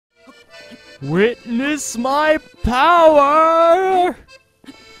Witness my power!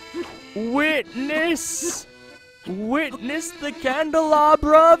 Witness the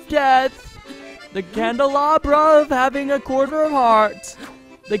candelabra of death! The candelabra of having a quarter of heart!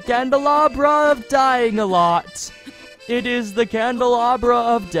 The candelabra of dying a lot! It is the candelabra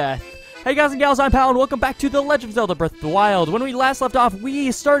of death. Hey guys and gals, I'm Pal, and welcome back to The Legend of Zelda Breath of the Wild. When we last left off,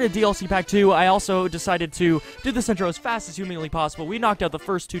 we started DLC Pack 2. I also decided to do this intro as fast as humanly possible. We knocked out the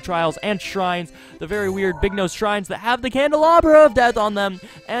first two trials and shrines, the very weird big-nosed shrines that have the candelabra of death on them.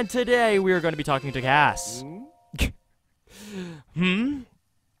 And today, we are going to be talking to Cass.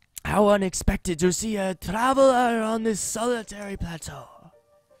 How unexpected to see a traveler on this solitary plateau.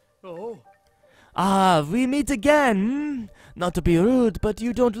 Oh. Ah, we meet again, Not to be rude, but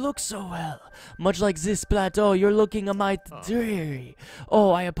you don't look so well. Much like this plateau, you're looking a mite dreary.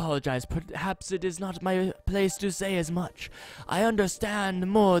 Oh, I apologize. Perhaps it is not my place to say as much. I understand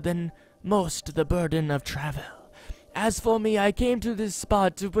more than most the burden of travel. As for me, I came to this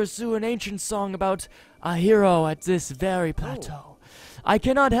spot to pursue an ancient song about a hero at this very plateau. I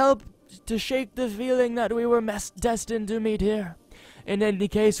cannot help to shake the feeling that we were destined to meet here. In any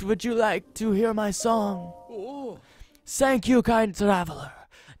case, would you like to hear my song? Oh. Thank you, kind traveler.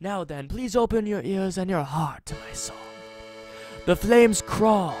 Now then, please open your ears and your heart to my song. The flames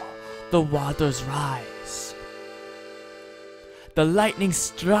crawl, the waters rise. The lightning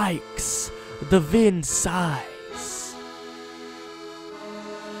strikes, the wind sighs.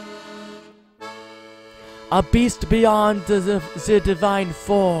 A beast beyond the divine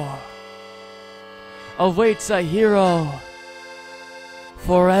four awaits a hero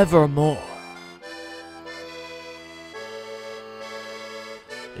forevermore.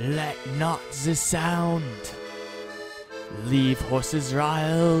 Let not the sound leave horses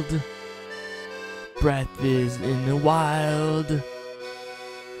riled. Breath is in the wild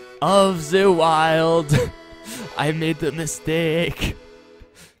of the wild. I made the mistake.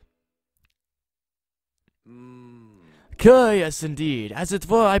 Curious indeed. As it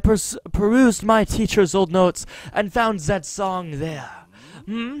were, I perused my teacher's old notes and found that song there.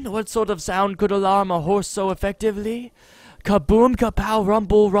 What sort of sound could alarm a horse so effectively? Kaboom, kapow,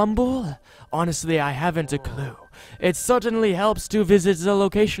 rumble, rumble? Honestly, I haven't a clue. It certainly helps to visit the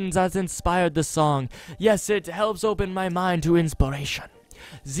locations that inspired the song. Yes, it helps open my mind to inspiration.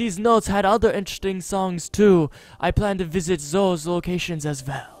 These notes had other interesting songs too. I plan to visit those locations as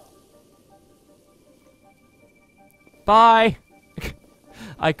well. Bye!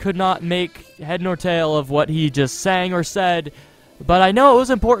 I could not make head nor tail of what he just sang or said, but I know it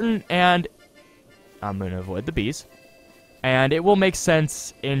was important, and I'm gonna avoid the bees. And it will make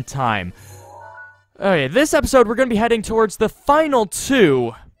sense in time. Okay, this episode we're going to be heading towards the final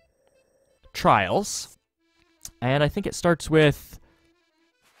two trials. And I think it starts with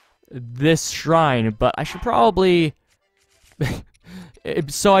this shrine, but I should probably...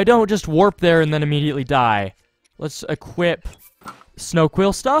 so I don't just warp there and then immediately die. Let's equip Snow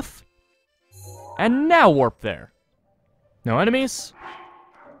Quill stuff. And now warp there. No enemies?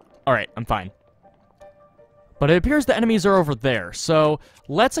 Alright, I'm fine. But it appears the enemies are over there, so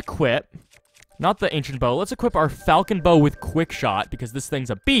let's equip, not the ancient bow, let's equip our falcon bow with quick shot, because this thing's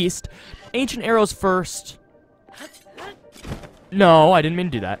a beast. Ancient arrows first. No, I didn't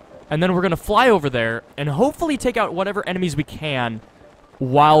mean to do that. And then we're gonna fly over there, and hopefully take out whatever enemies we can,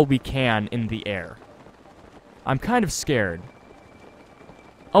 while we can in the air. I'm kind of scared.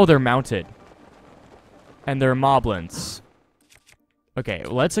 Oh, they're mounted. And they're moblins. Okay,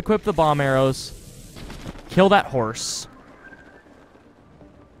 let's equip the bomb arrows. Kill that horse.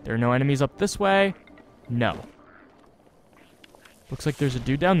 There are no enemies up this way. No. Looks like there's a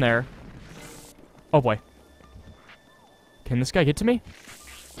dude down there. Oh boy. Can this guy get to me?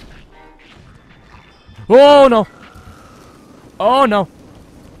 Oh no! Oh no!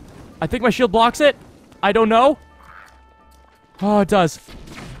 I think my shield blocks it. I don't know. Oh, it does.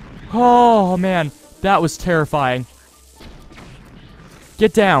 Oh man, that was terrifying.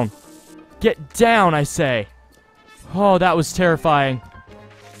 Get down. Get down, I say. Oh, that was terrifying.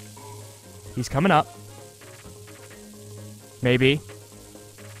 He's coming up. Maybe.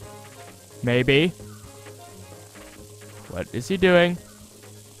 Maybe. What is he doing?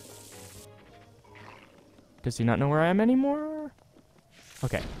 Does he not know where I am anymore?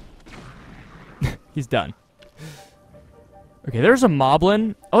 Okay. He's done. Okay, there's a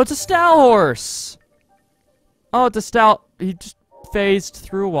moblin. Oh, it's a stout horse. Oh, it's a stout. He just phased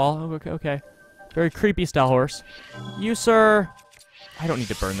through a wall. Oh, okay, okay. Very creepy style horse. You, sir. I don't need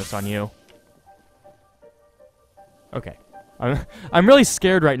to burn this on you. Okay. I'm really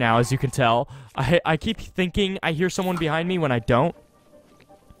scared right now, as you can tell. I keep thinking I hear someone behind me when I don't.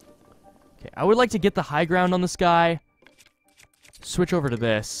 Okay, I would like to get the high ground on this guy. Switch over to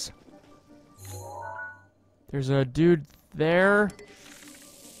this. There's a dude there.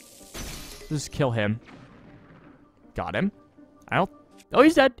 Just kill him. Got him. Oh,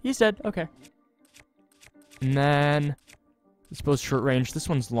 he's dead. He's dead. Okay. And then, I suppose short range. This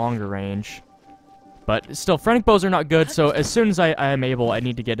one's longer range. But still, frantic bows are not good, so as soon as I am able, I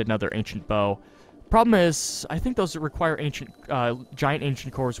need to get another ancient bow. Problem is, I think those require giant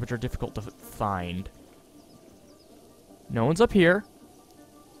ancient cores, which are difficult to find. No one's up here.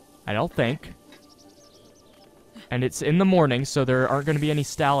 I don't think. And it's in the morning, so there aren't going to be any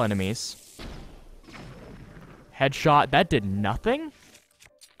stall enemies. Headshot. That did nothing?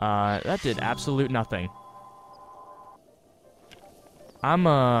 That did absolute nothing.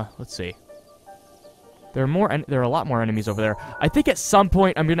 Let's see. There are a lot more enemies over there. I think at some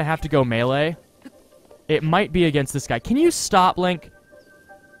point I'm going to have to go melee. It might be against this guy. Can you stop, Link?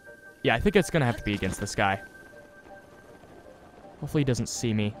 Yeah, I think it's going to have to be against this guy. Hopefully he doesn't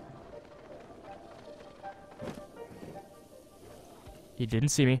see me. He didn't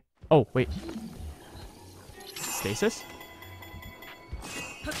see me. Oh, wait. Stasis?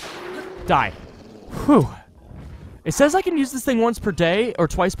 Die. Whew. It says I can use this thing once per day, or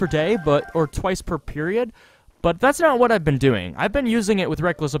twice per day, or twice per period, but that's not what I've been doing. I've been using it with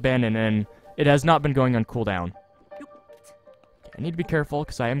Reckless Abandon, and it has not been going on cooldown. I need to be careful,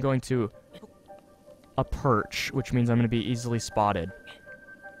 because I am going to a perch, which means I'm going to be easily spotted.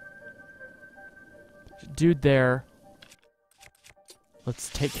 Dude there. Let's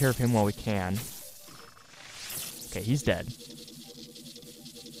take care of him while we can. Okay, he's dead.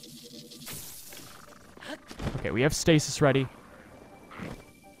 Okay, we have stasis ready.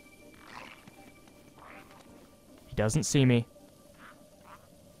 He doesn't see me.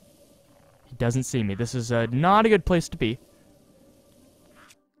 He doesn't see me. This is not a good place to be.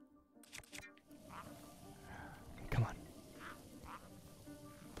 Come on.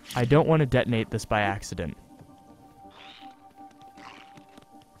 I don't want to detonate this by accident.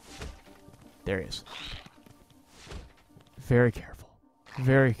 There he is. Very careful.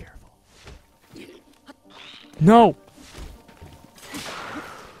 Very careful. No!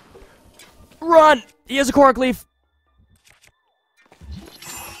 Run! He has a Korok leaf!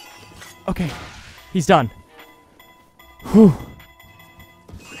 Okay. He's done. Whew.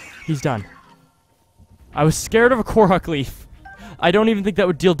 He's done. I was scared of a Korok leaf. I don't even think that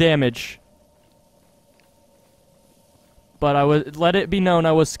would deal damage. But let it be known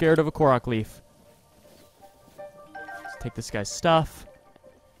I was scared of a Korok leaf. Let's take this guy's stuff.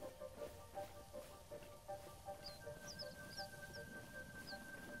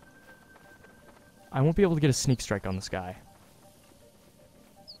 I won't be able to get a sneak strike on this guy.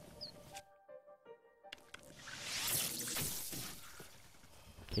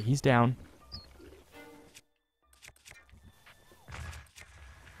 Okay, he's down.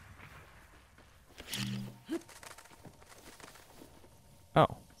 Oh.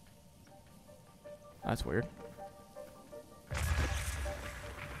 That's weird.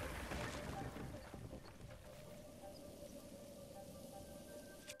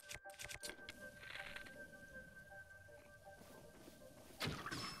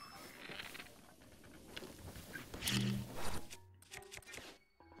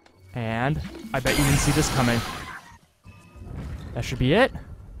 And I bet you didn't see this coming. That should be it.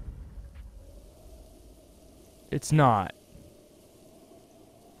 It's not.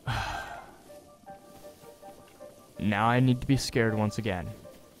 Now I need to be scared once again.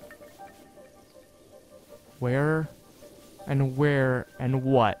 Where and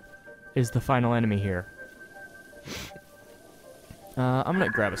what is the final enemy here? I'm gonna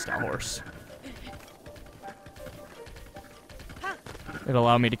grab a stout horse. It'll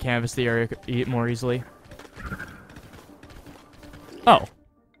allow me to canvas the area more easily. Oh.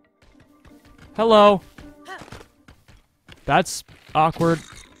 Hello. That's awkward.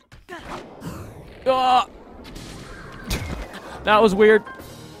 Ah! That was weird.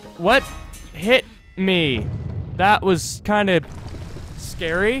 What hit me? That was kind of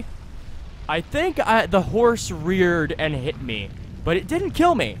scary. I think the horse reared and hit me, but it didn't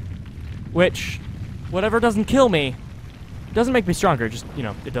kill me. Which, whatever doesn't kill me, doesn't make me stronger, just, you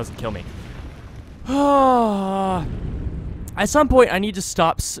know, it doesn't kill me. At some point, I need to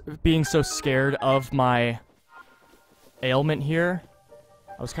stop being so scared of my ailment here.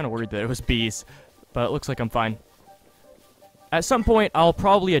 I was kind of worried that it was bees, but it looks like I'm fine. At some point, I'll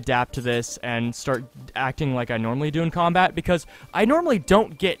probably adapt to this and start acting like I normally do in combat, because I normally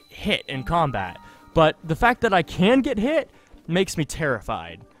don't get hit in combat, but the fact that I can get hit makes me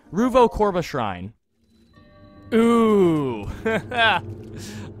terrified. Ruvo Korba Shrine. Ooh.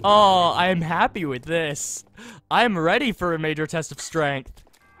 Oh, I am happy with this. I am ready for a major test of strength.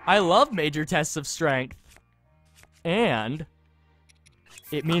 I love major tests of strength. And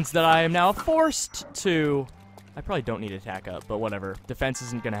it means that I am now forced to... I probably don't need attack up, but whatever. Defense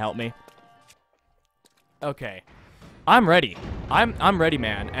isn't gonna help me. Okay. I'm ready. I'm ready,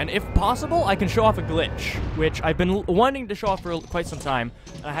 man. And if possible, I can show off a glitch, which I've been wanting to show off for quite some time,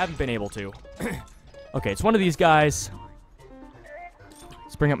 and I haven't been able to. Okay, it's one of these guys.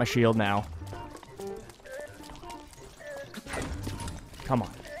 Let's bring up my shield now. Come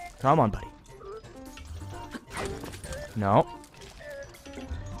on. Come on, buddy. No.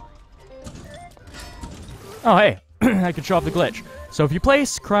 Oh, hey. I can show off the glitch. So if you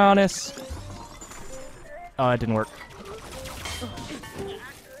place Cronus... Oh, it didn't work.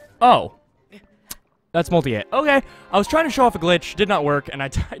 Oh. That's multi-hit. Okay. I was trying to show off a glitch. Did not work, and I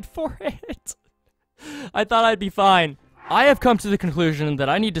died for it. I thought I'd be fine. I have come to the conclusion that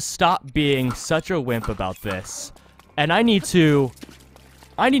I need to stop being such a wimp about this. And I need to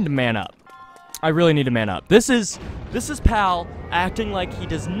man up. I really need to man up. This is Pal acting like he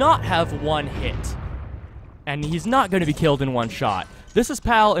does not have one hit. And he's not going to be killed in one shot. This is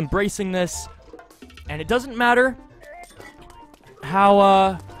Pal embracing this. And it doesn't matter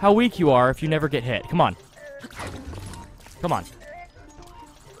how weak you are if you never get hit. Come on. Come on.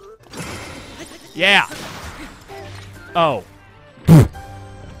 Yeah. Oh.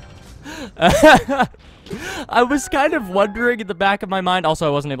 I was kind of wondering in the back of my mind. Also, I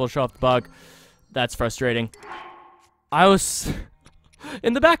wasn't able to show off the bug. That's frustrating. I was...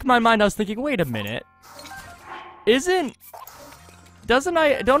 In the back of my mind, I was thinking, wait a minute. Don't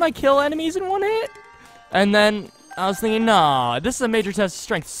I kill enemies in one hit? And then I was thinking, nah, this is a major test of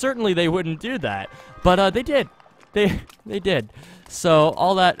strength. Certainly they wouldn't do that. But they did. They did. So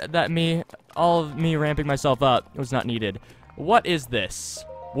all all of me ramping myself up was not needed. What is this?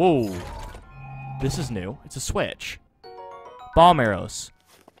 Whoa. This is new. It's a switch. Bomb arrows.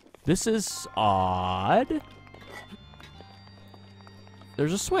 This is odd.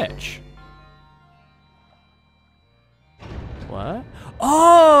 There's a switch. What?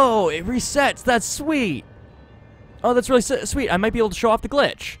 Oh, it resets. That's sweet. Oh, that's really sweet. I might be able to show off the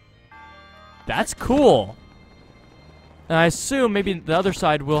glitch. That's cool. And I assume maybe the other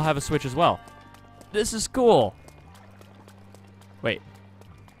side will have a switch as well. This is cool. Wait.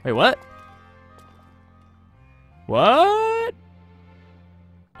 Wait, what? What?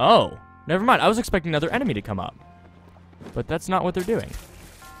 Oh, never mind. I was expecting another enemy to come up. But that's not what they're doing.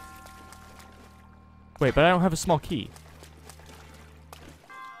 Wait, but I don't have a small key.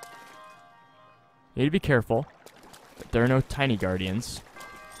 You need to be careful. There are no tiny guardians.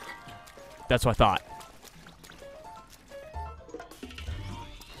 That's what I thought.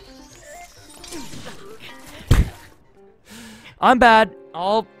 I'm bad.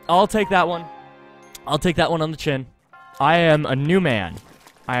 I'll take that one. I'll take that one on the chin. I am a new man.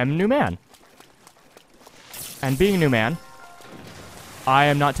 I am a new man. And being a new man, I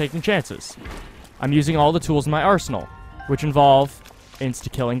am not taking chances. I'm using all the tools in my arsenal, which involve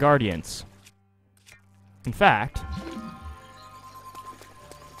insta-killing guardians. In fact,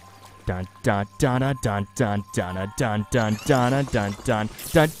 dun dun dun dun dun dun dun dun dun dun dun dun dun dun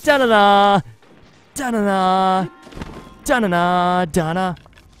dun dun dun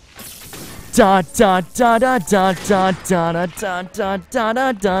da da da da da da da da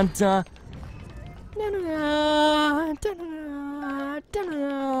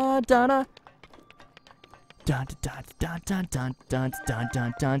da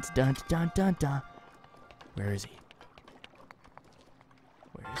da da da da. Where is he?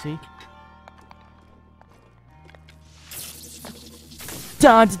 Where is he?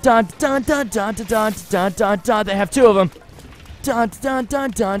 Dun dun dun dun dun dun dun dun dun. They have two of them. Dun dun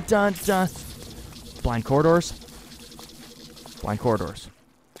dun dun dun dun. Blind corridors. Blind corridors.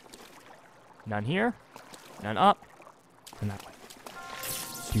 None here. None up. And that way.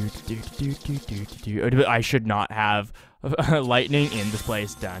 I should not have lightning in this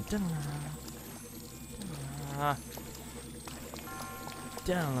place. Dun dun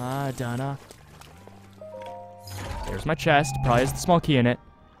dun dun dun. There's my chest. Probably has the small key in it.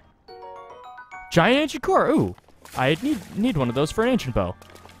 Giant ancient core. Ooh, I need one of those for an ancient bow.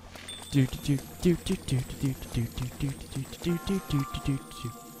 Okay,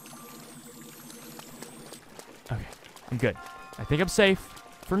 I'm good. I think I'm safe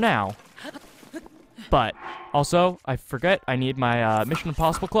for now. But also, I forget I need my Mission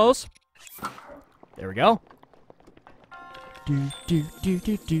Impossible clothes. There we go. There's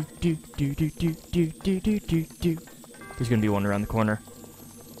gonna be one around the corner.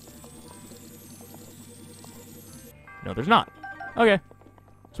 No, there's not. Okay.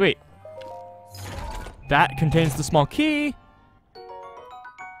 Sweet. That contains the small key.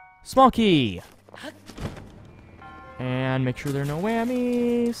 Small key. And make sure there are no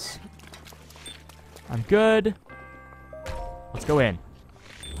whammies. I'm good. Let's go in.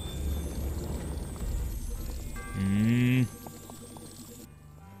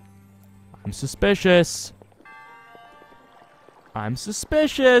 I'm suspicious. I'm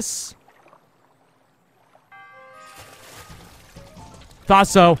suspicious. Thought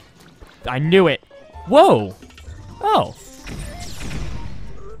so. I knew it. Whoa. Oh.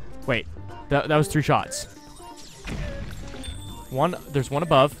 Wait. That was 3 shots. There's one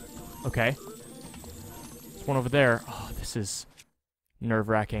above. Okay. There's one over there. Oh, this is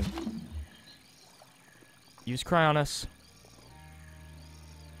nerve-wracking. Use Cryonis.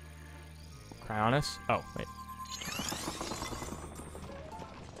 Cryonis? Oh, wait.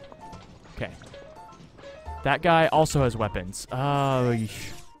 Okay. That guy also has weapons. Oh,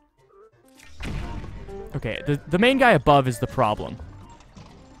 okay, the main guy above is the problem.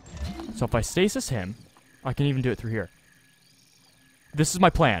 So if I stasis him, I can even do it through here. This is my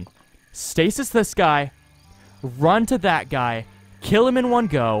plan. Stasis this guy, run to that guy, kill him in one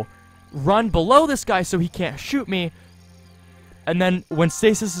go, run below this guy so he can't shoot me, and then when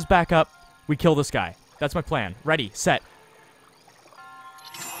stasis is back up, we kill this guy. That's my plan. Ready, set.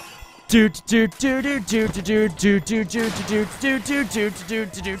 There's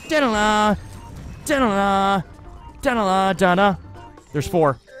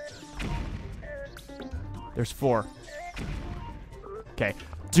 4. There's 4. Okay.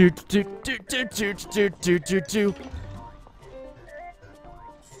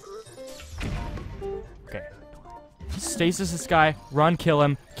 Okay. Stasis this guy, run, kill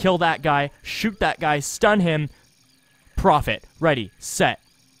him, kill that guy, shoot that guy, stun him, profit. Ready, set.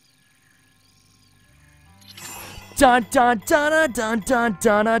 Dun dun dun dun dun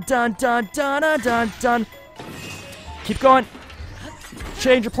dun dun dun dun dun dun. Keep going.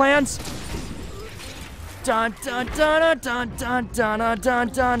 Change your plans. Dun dun dun dun dun dun dun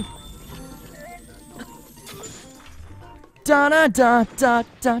dun. Dun dun dun dun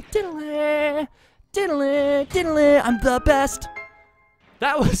dun. Diddly diddly diddly. I'm the best.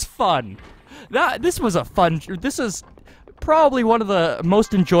 That was fun. This was a fun. This is probably one of the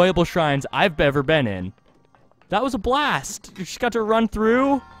most enjoyable shrines I've ever been in. That was a blast. You just got to run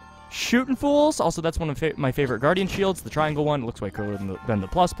through, shooting fools. Also, that's one of my favorite Guardian shields, the triangle one. It looks way cooler than the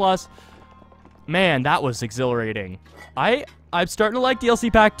plus plus. Man, that was exhilarating. I'm starting to like DLC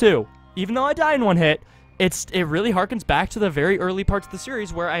Pack 2. Even though I died in one hit, it really harkens back to the very early parts of the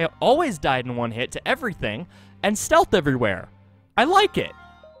series where I always died in one hit to everything and stealth everywhere. I like it.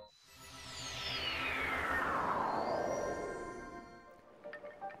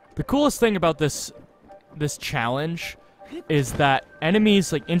 The coolest thing about this challenge is that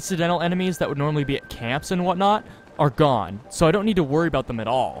enemies, like incidental enemies that would normally be at camps and whatnot, are gone. So I don't need to worry about them at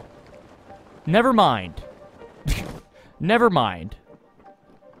all. Never mind. Never mind.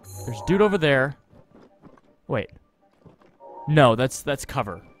 There's a dude over there. Wait. No, that's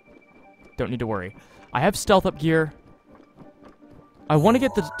cover. Don't need to worry. I have stealth up gear. I want to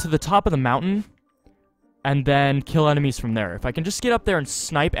get to the top of the mountain and then kill enemies from there. If I can just get up there and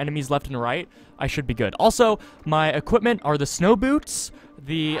snipe enemies left and right, I should be good. Also, my equipment are the snow boots,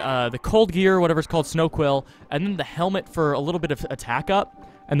 the cold gear, whatever it's called, snow quill, and then the helmet for a little bit of attack up.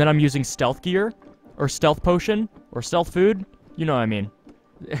 And then I'm using stealth gear, or stealth potion, or stealth food. You know what I mean.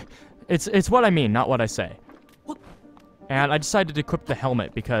 It's what I mean, not what I say. And I decided to equip the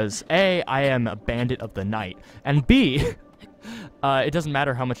helmet because A, I am a bandit of the night, and B, it doesn't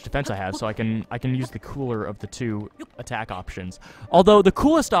matter how much defense I have, so I can use the cooler of the 2 attack options. Although the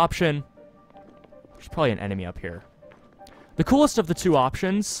coolest option, there's probably an enemy up here. The coolest of the 2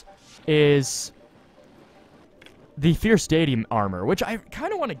 options is the Fierce Deity armor, which I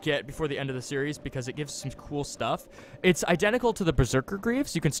kind of want to get before the end of the series because it gives some cool stuff. It's identical to the Berserker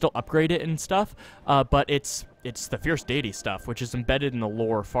Greaves. You can still upgrade it and stuff, but it's the Fierce Deity stuff, which is embedded in the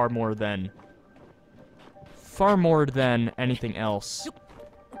lore far more than anything else.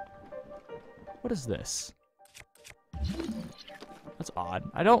 What is this? That's odd.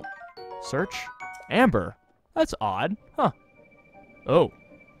 I don't... Search? Amber. That's odd. Huh. Oh.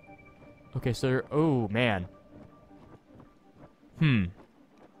 Okay, so... Oh, man.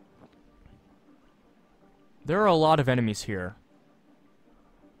 There are a lot of enemies here.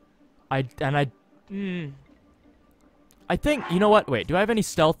 I think, you know what? Wait, do I have any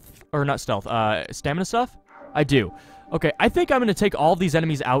stealth, or not stealth, stamina stuff? I do. Okay, I think I'm going to take all these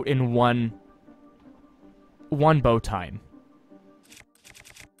enemies out in one bow time.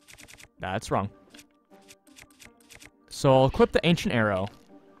 That's wrong. So I'll equip the ancient arrow.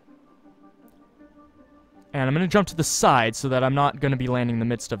 And I'm going to jump to the side so that I'm not going to be landing in the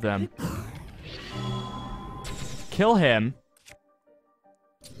midst of them. Kill him.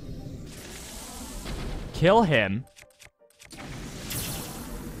 Kill him.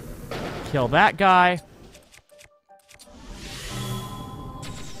 Kill that guy.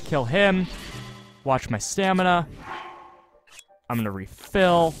 Kill him. Watch my stamina. I'm gonna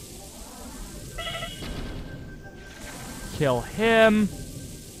refill. Kill him.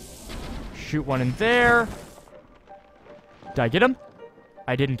 Shoot one in there. Did I get him?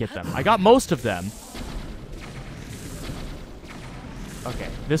 I didn't get them. I got most of them. Okay,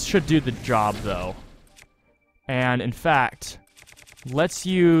 this should do the job, though. And, in fact, let's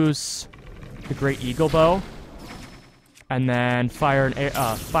use the Great Eagle Bow. And then fire an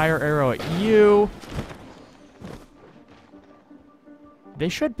fire arrow at you. They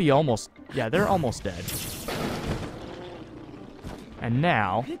should be almost... Yeah, they're almost dead. And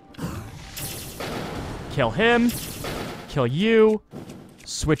now... Kill him. Kill you.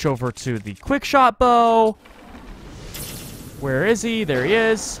 Switch over to the quick shot bow. Where is he? There he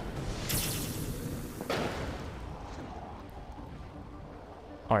is.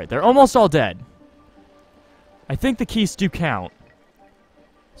 Alright, they're almost all dead. I think the keys do count.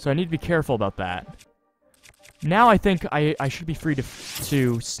 So I need to be careful about that. Now I think I should be free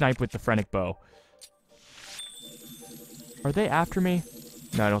to snipe with the Phrenic bow. Are they after me?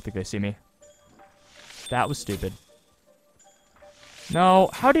 No, I don't think they see me. That was stupid. No,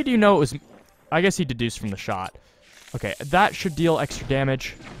 how did you know it was... I guess he deduced from the shot. Okay, that should deal extra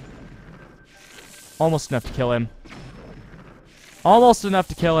damage. Almost enough to kill him. Almost enough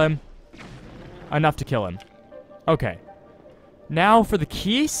to kill him. Enough to kill him. Okay. Now for the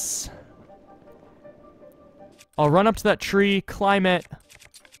keys. I'll run up to that tree, climb it.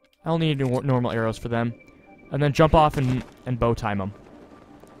 I'll need normal arrows for them. And then jump off and bow time them.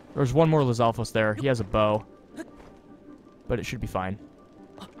 There's one more Lizalfos there. He has a bow. But it should be fine.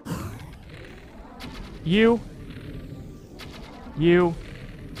 You.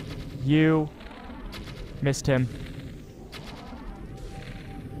 Missed him.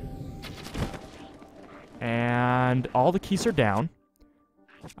 And all the keys are down.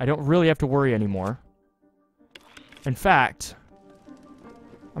 I don't really have to worry anymore. In fact,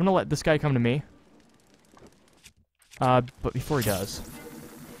 I'm gonna let this guy come to me. But before he does...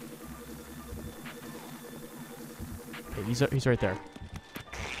 Okay, he's right there.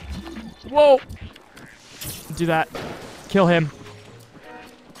 Whoa! Do that. Kill him.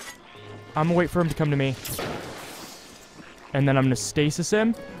 I'm gonna wait for him to come to me. And then I'm gonna stasis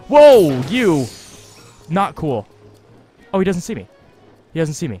him. Whoa! You! Not cool. Oh, he doesn't see me. He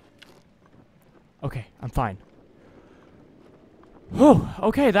doesn't see me. Okay, I'm fine. Whew.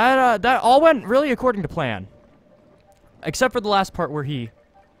 Okay, that all went really according to plan. Except for the last part where he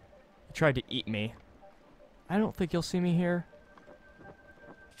tried to eat me. I don't think he'll see me here.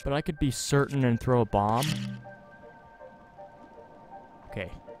 But I could be certain and throw a bomb.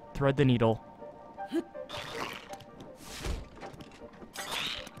 Okay, thread the needle.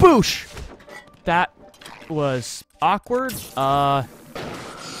 Boosh! That was awkward. That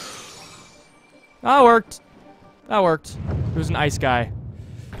worked. That worked. It was an ice guy.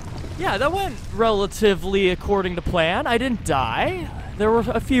 Yeah, that went relatively according to plan. I didn't die. There were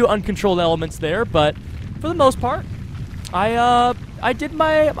a few uncontrolled elements there, but for the most part, I did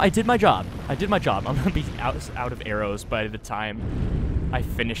my job. I did my job. I'm gonna be out of arrows by the time I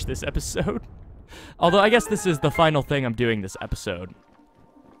finish this episode. Although I guess this is the final thing I'm doing this episode.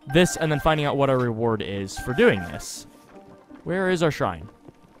 This, and then finding out what our reward is for doing this. Where is our shrine?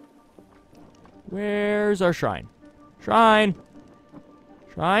 Where's our shrine? Shrine!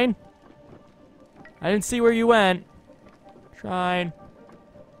 Shrine? I didn't see where you went. Shrine.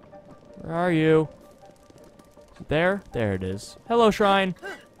 Where are you? Is it there? There it is. Hello, shrine.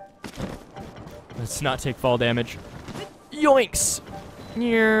 Let's not take fall damage. Yoinks!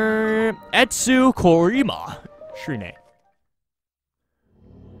 Etsu Korima. Shrine.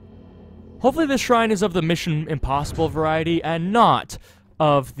 Hopefully this shrine is of the Mission Impossible variety and not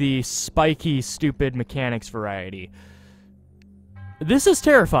of the spiky, stupid mechanics variety. This is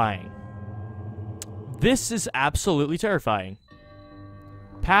terrifying. This is absolutely terrifying.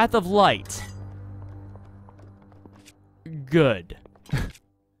 Path of Light. Good.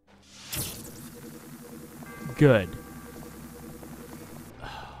 Good.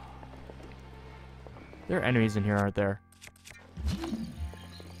 There are enemies in here, aren't there?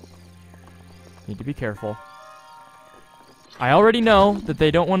 Need to be careful. I already know that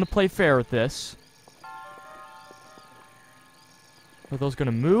they don't want to play fair with this. Are those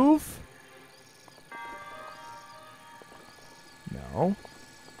gonna move? No.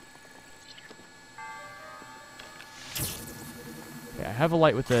 Okay, I have a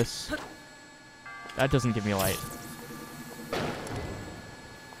light with this. That doesn't give me a light.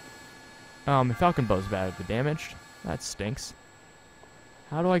 My falcon bow's badly damaged. That stinks.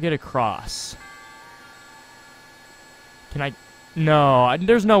 How do I get across? Can I... No,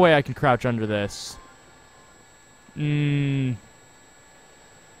 there's no way I can crouch under this. Oh,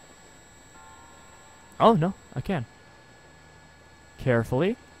 no, I can.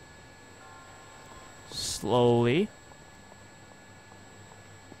 Carefully. Slowly.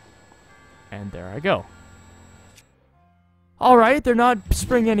 And there I go. Alright, they're not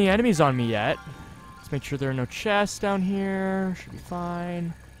springing any enemies on me yet. Let's make sure there are no chests down here. Should be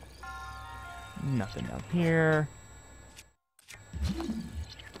fine. Nothing down here.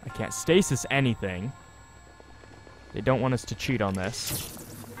 I can't stasis anything. They don't want us to cheat on this.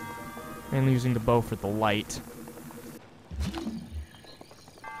 Mainly using the bow for the light.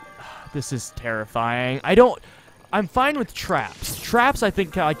 This is terrifying. I'm fine with traps. Traps I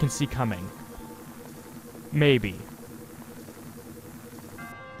think I can see coming. Maybe.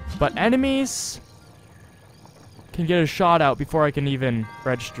 But enemies can get a shot out before I can even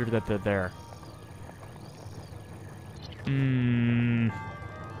register that they're there.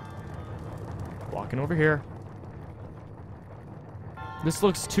 Walking over here. This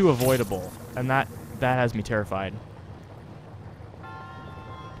looks too avoidable, and that has me terrified.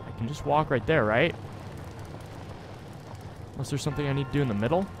 I can just walk right there, right? Unless there's something I need to do in the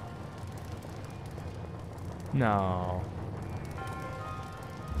middle? No.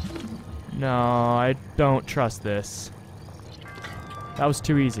 No, I don't trust this. That was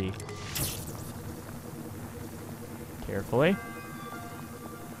too easy. Carefully.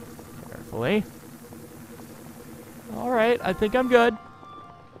 Carefully. Alright, I think I'm good.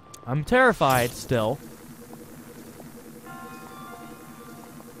 I'm terrified still.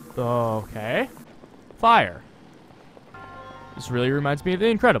 Okay. Fire. This really reminds me of The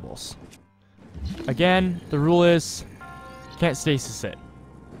Incredibles. Again, the rule is, can't stasis it.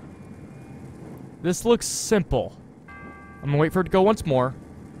 This looks simple. I'm gonna wait for it to go once more.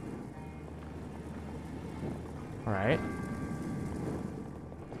 Alright.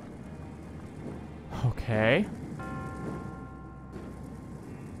 Okay.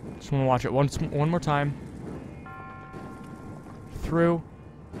 Just wanna watch it one more time. Through.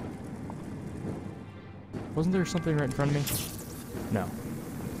 Wasn't there something right in front of me? No.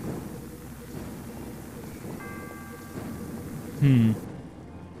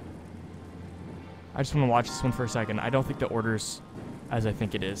 I just want to watch this one for a second. I don't think the order's as I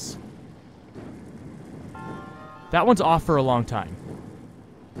think it is. That one's off for a long time.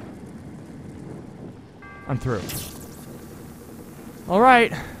 I'm through.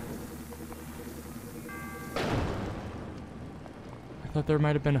 Alright. I thought there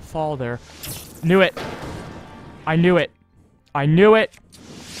might have been a fall there. Knew it. I knew it. I knew it.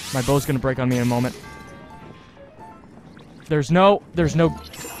 My bow's gonna break on me in a moment. There's no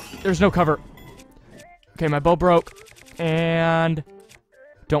cover. Okay, my bow broke, and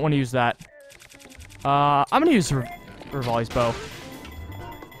don't want to use that. I'm gonna use Rivali's bow.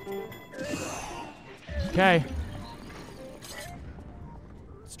 Okay.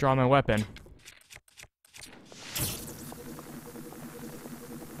 Let's draw my weapon.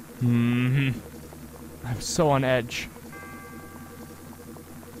 I'm so on edge.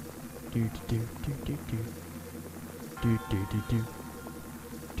 Do do do do do do do do do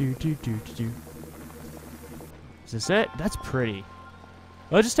do do do do. Is this it? That's pretty.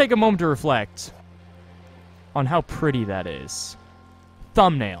 Let's just take a moment to reflect on how pretty that is.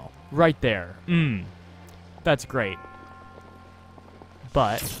 Thumbnail right there. That's great.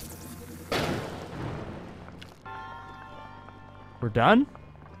 But we're done?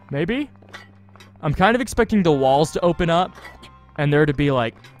 Maybe? I'm kind of expecting the walls to open up and there to be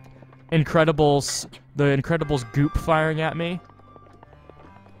like the Incredibles goop firing at me.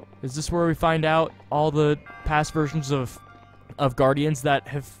 Is this where we find out all the past versions of Guardians that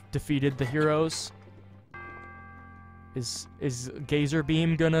have defeated the heroes? Is Gazer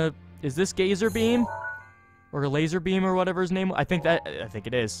Beam gonna... Is this Gazer Beam? Or Laser Beam or whatever his name... I think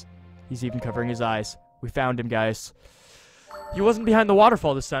it is. He's even covering his eyes. We found him, guys. He wasn't behind the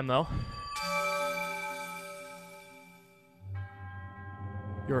waterfall this time, though.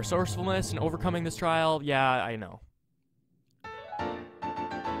 Your resourcefulness in overcoming this trial... Yeah, I know.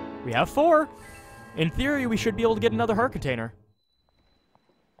 We have 4. In theory, we should be able to get another heart container.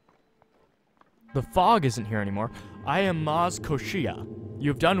 The fog isn't here anymore. I am Maz Koshia. You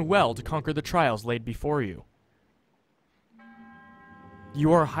have done well to conquer the trials laid before you.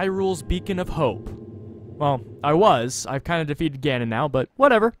 You are Hyrule's beacon of hope. Well, I was. I've kind of defeated Ganon now, but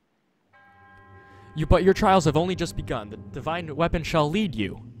whatever. But your trials have only just begun. The divine weapon shall lead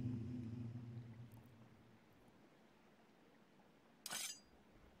you.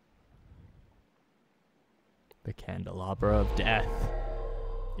 The candelabra of death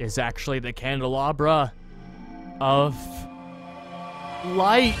is actually the candelabra of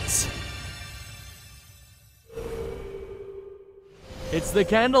light. It's the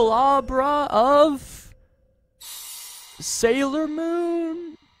candelabra of Sailor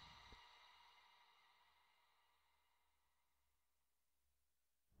Moon.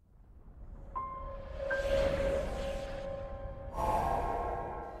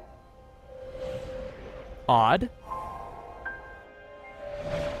 Odd.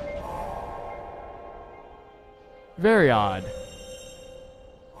 Very odd.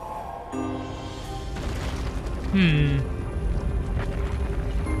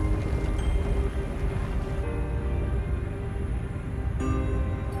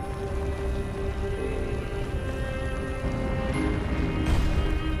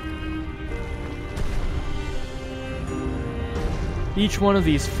 Each one of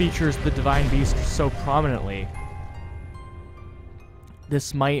these features the Divine Beast so prominently.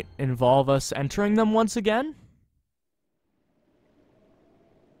 This might involve us entering them once again?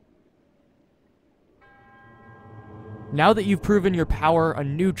 Now that you've proven your power, a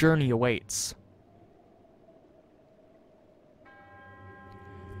new journey awaits.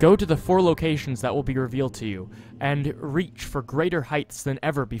 Go to the 4 locations that will be revealed to you, and reach for greater heights than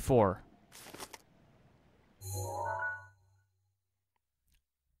ever before.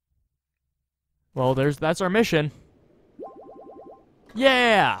 Well, that's our mission.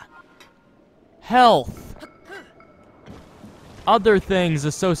 Yeah! Health! Other things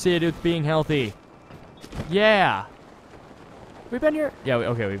associated with being healthy. Yeah! We've been here? Yeah,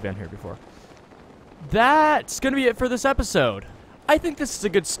 okay, we've been here before. That's gonna be it for this episode. I think this is a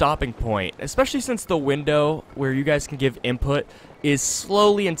good stopping point, especially since the window where you guys can give input is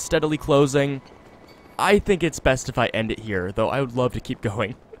slowly and steadily closing. I think it's best if I end it here, though I would love to keep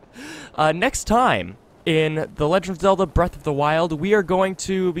going. Next time, in The Legend of Zelda Breath of the Wild, we are going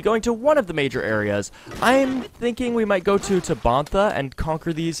to be going to one of the major areas. I'm thinking we might go to Tabantha and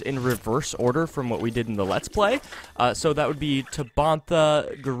conquer these in reverse order from what we did in the Let's Play. So that would be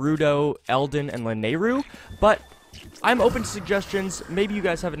Tabantha, Gerudo, Eldin, and Lanayru. But I'm open to suggestions. Maybe you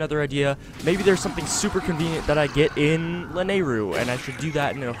guys have another idea. Maybe there's something super convenient that I get in Lanayru, and I should do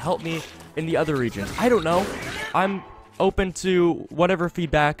that, and it'll help me in the other regions. I don't know. I'm open to whatever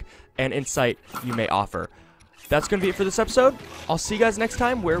feedback and insight you may offer. That's going to be it for this episode. I'll see you guys next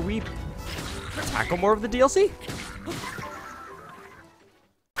time where we tackle more of the DLC.